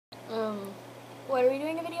What are we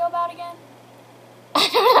doing a video about again? I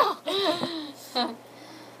don't know.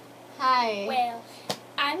 Hi. Well,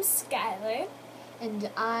 I'm Skylar.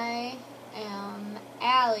 And I am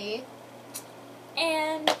Allie.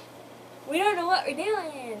 And we don't know what we're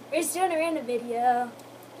doing. We're just doing a random video.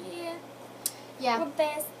 Yeah. Yeah. We're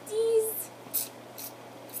besties.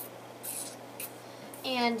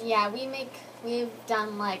 And yeah, we've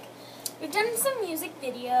done some music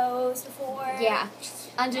videos before. Yeah.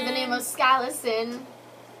 Under the name of Skylison.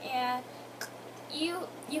 Yeah. You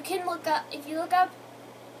can look up, if you look up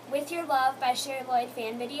With Your Love by Cher Lloyd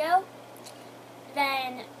fan video,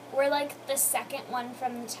 then we're like the second one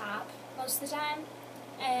from the top most of the time.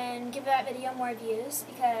 And give that video more views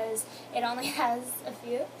because it only has a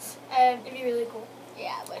few. It'd be really cool.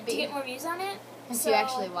 Yeah, it would be. To get more views on it. If you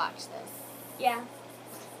actually watch this. Yeah.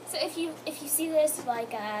 So if you see this, you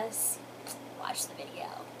like us, watch the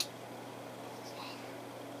video.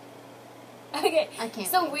 Okay. I can't.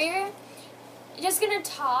 So we're just gonna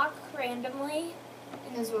talk randomly.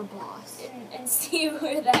 Because we're boss. And see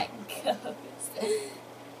where that goes.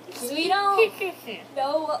 Because we don't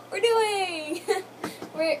know what we're doing.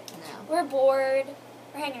 We're bored.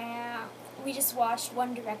 We're hanging out. We just watched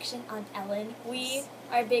One Direction on Ellen. We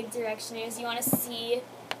are big Directioners. You want to see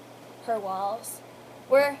her walls?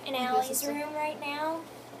 We're in Allie's room right now.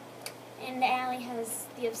 And Allie has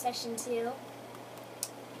the obsession too.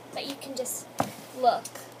 But you can just look.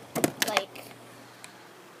 Like,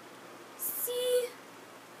 see?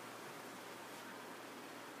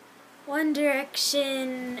 One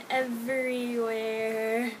Direction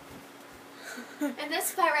everywhere. And this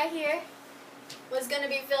spot right here was going to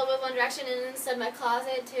be filled with One Direction, and instead my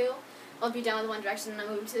closet too. I'll be done with One Direction and I'll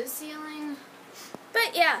move to the ceiling.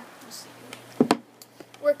 But yeah,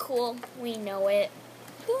 we're cool. We know it.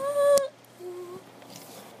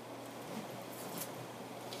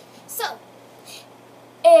 So,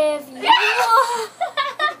 if you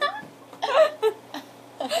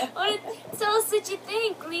want to tell us what you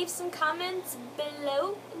think, leave some comments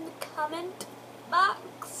below in the comment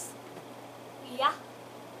box. Yeah.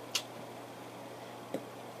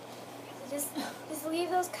 Just leave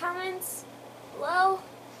those comments below,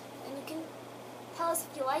 and you can tell us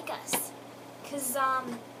if you like us. Because,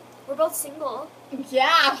 we're both single.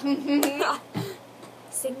 Yeah.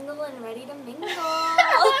 Single and ready to mingle.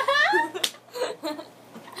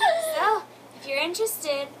 So, if you're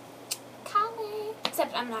interested, call me.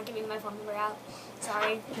 Except I'm not giving my phone number out.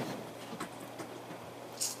 Sorry.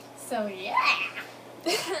 So, yeah.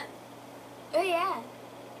 Oh, yeah.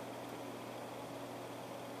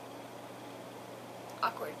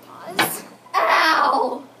 Awkward pause.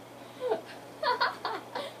 Ow!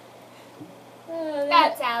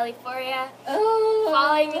 That's Allie for you.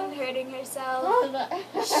 Falling and hurting herself.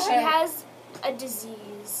 She has a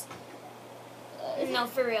disease. No,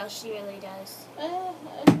 for real, she really does.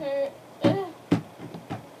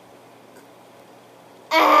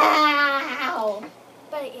 Ow!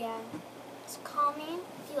 But yeah, so call me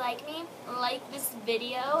if you like me. Like this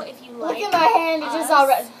video if you like. Look at my hand, it's just all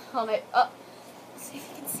red. Hold it. Oh. See if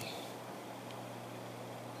you can see it.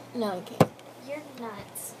 No, you can't. You're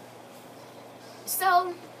nuts.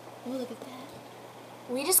 So, Oh, look at that.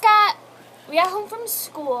 we got home from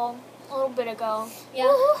school a little bit ago. Yeah.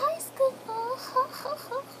 Woohoo, high school.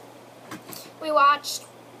 We watched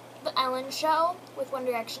the Ellen show with One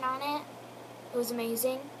Direction on it. It was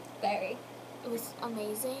amazing. Very. It was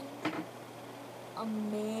amazing.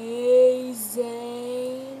 Amazing.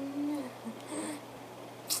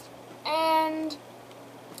 And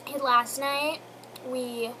last night,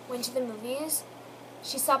 we went to the movies.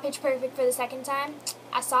 She saw Pitch Perfect for the second time.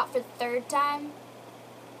 I saw it for the third time.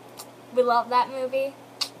 We love that movie.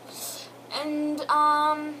 And,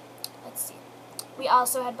 let's see. We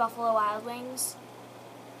also had Buffalo Wild Wings,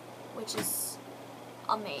 which is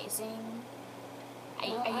amazing.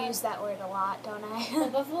 I use that word a lot, don't I? The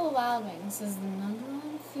Buffalo Wild Wings is the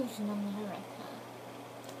 #1 fusion in America.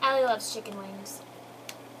 Allie loves chicken wings.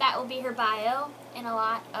 That will be her bio in a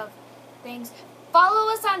lot of things. Follow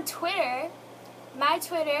us on Twitter. My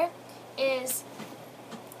Twitter is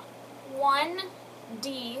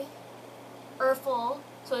 1D Erful,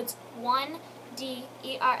 so it's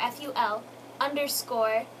 1DERFUL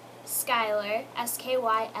 _ Skylar,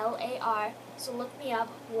 SKYLAR. So look me up,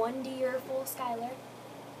 1D Erful Skylar.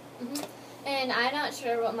 And I'm not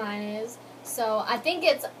sure what mine is, so I think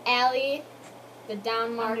it's Allie, the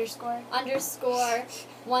down mark _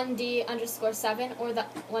 1D _ 7, or the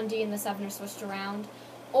 1D and the 7 are switched around.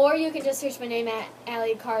 Or you can just search my name at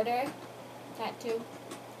Allie Carter, tattoo.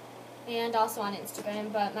 And also on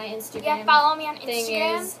Instagram, but my Instagram follow me on thing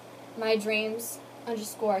Instagram. is my dreams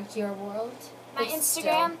 _ your world. My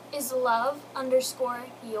Instagram is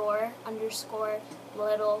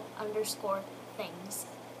love_your_little_things.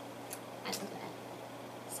 I love that.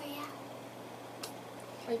 So yeah.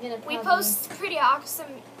 We post pretty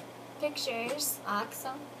awesome pictures.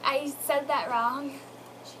 Awesome? I said that wrong.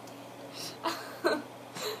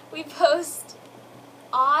 We post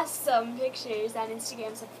awesome pictures on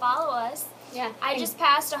Instagram, so follow us. Yeah. I just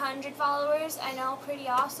passed 100 followers. I know, pretty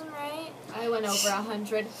awesome, right? I went over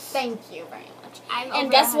 100. Thank you very much.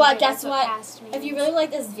 And guess what? If you really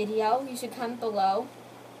like this video, you should comment below,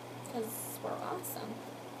 because we're awesome.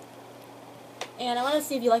 And I want to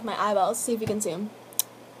see if you like my eyeballs. See if you can see them.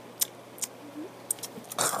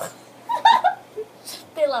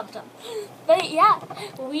 They loved them. But yeah,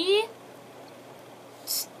 we...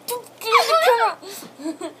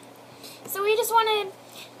 So we just wanted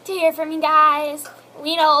to hear from you guys.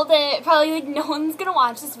 We know that probably no one's going to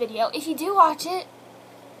watch this video. If you do watch it,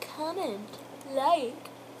 comment, like,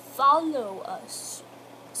 follow us,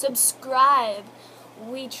 subscribe.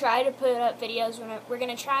 We try to put up videos we're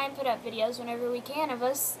going to try and put up videos whenever we can of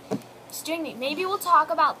us doing it. Maybe we'll talk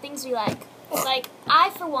about things we like. Like, I,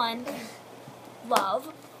 for one,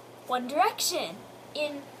 love One Direction.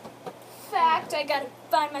 In fact, I gotta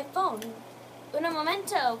find my phone. Un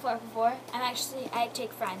momento, por favor. I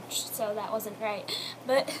take French, so that wasn't right.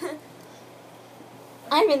 But,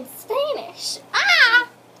 I'm in Spanish. Ah!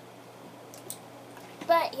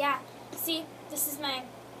 But, yeah. See, this is my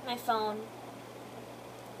phone.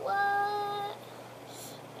 What?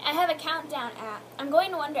 I have a countdown app. I'm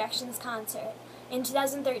going to One Direction's concert in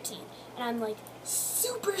 2013, and I'm like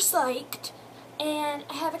super psyched, and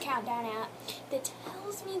I have a countdown app that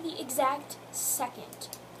tells me the exact second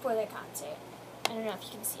for their concert. I don't know if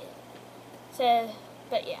you can see it. So,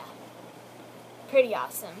 but yeah, pretty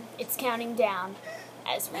awesome. It's counting down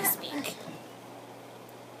as we speak.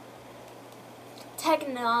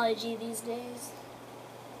 Technology these days.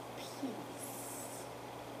 Peace.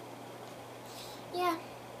 Yeah.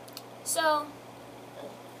 So,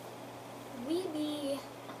 we be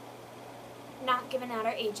not giving out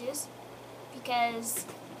our ages because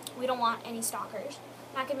we don't want any stalkers.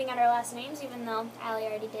 Not giving out our last names, even though Allie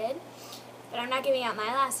already did. But I'm not giving out my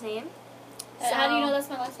last name. So, how do you know that's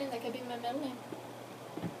my last name? That could be my middle name.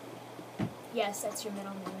 Yes, that's your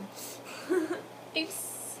middle name.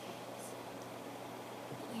 Oops.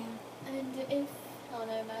 Yeah. And if... Oh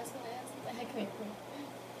no, I was going to ask what the heck. Come here.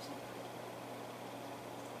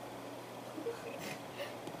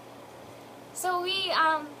 So we,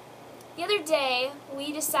 the other day,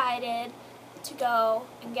 we decided to go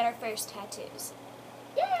and get our first tattoos.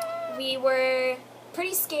 Yeah. We were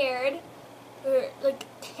pretty scared. We were, like,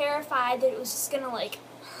 terrified that it was just gonna, like,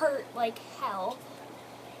 hurt like hell.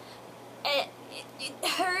 It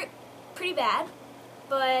hurt pretty bad,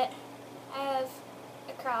 but I have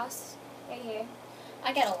a cross right here.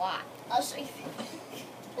 I got a lot. I'll show you.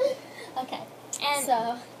 Okay. And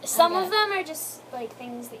so, some of them are just, like,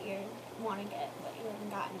 things that you want to get, but you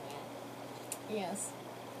haven't gotten yet. Yes.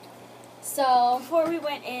 So, before we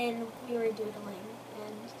went in, we were doodling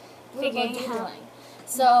and figuring out.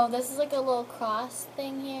 So, this is like a little cross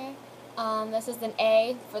thing here. This is an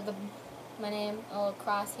A for my name, a little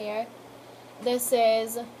cross here. This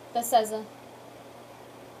says,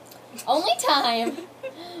 only time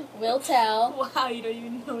will tell. Wow, you don't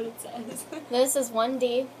even know what it says. This is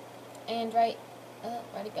 1D, and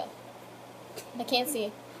where'd it go? I can't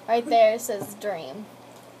see. Right there it says dream.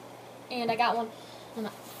 And I got one on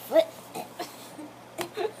my foot.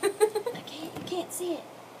 You can't see it.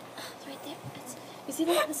 It's right there. You see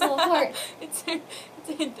that? This little part. It's right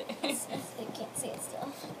there. I can't see it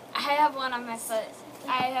still. I have one on my foot.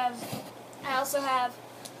 I also have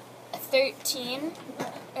a 13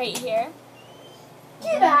 right here.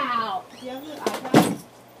 Get out! Do you have an iPad?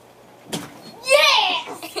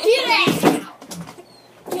 Yes! Get out!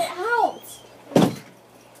 Get out!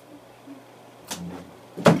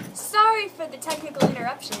 Sorry for the technical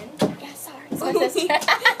interruption. Yeah, sorry. We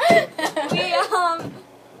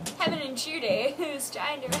have an intruder who's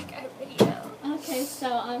trying to wreck our video. Okay,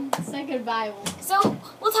 so say goodbye. So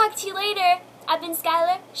we'll talk to you later. I've been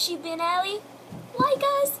Skylar. She's been Allie. Like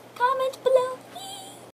us. Comment below.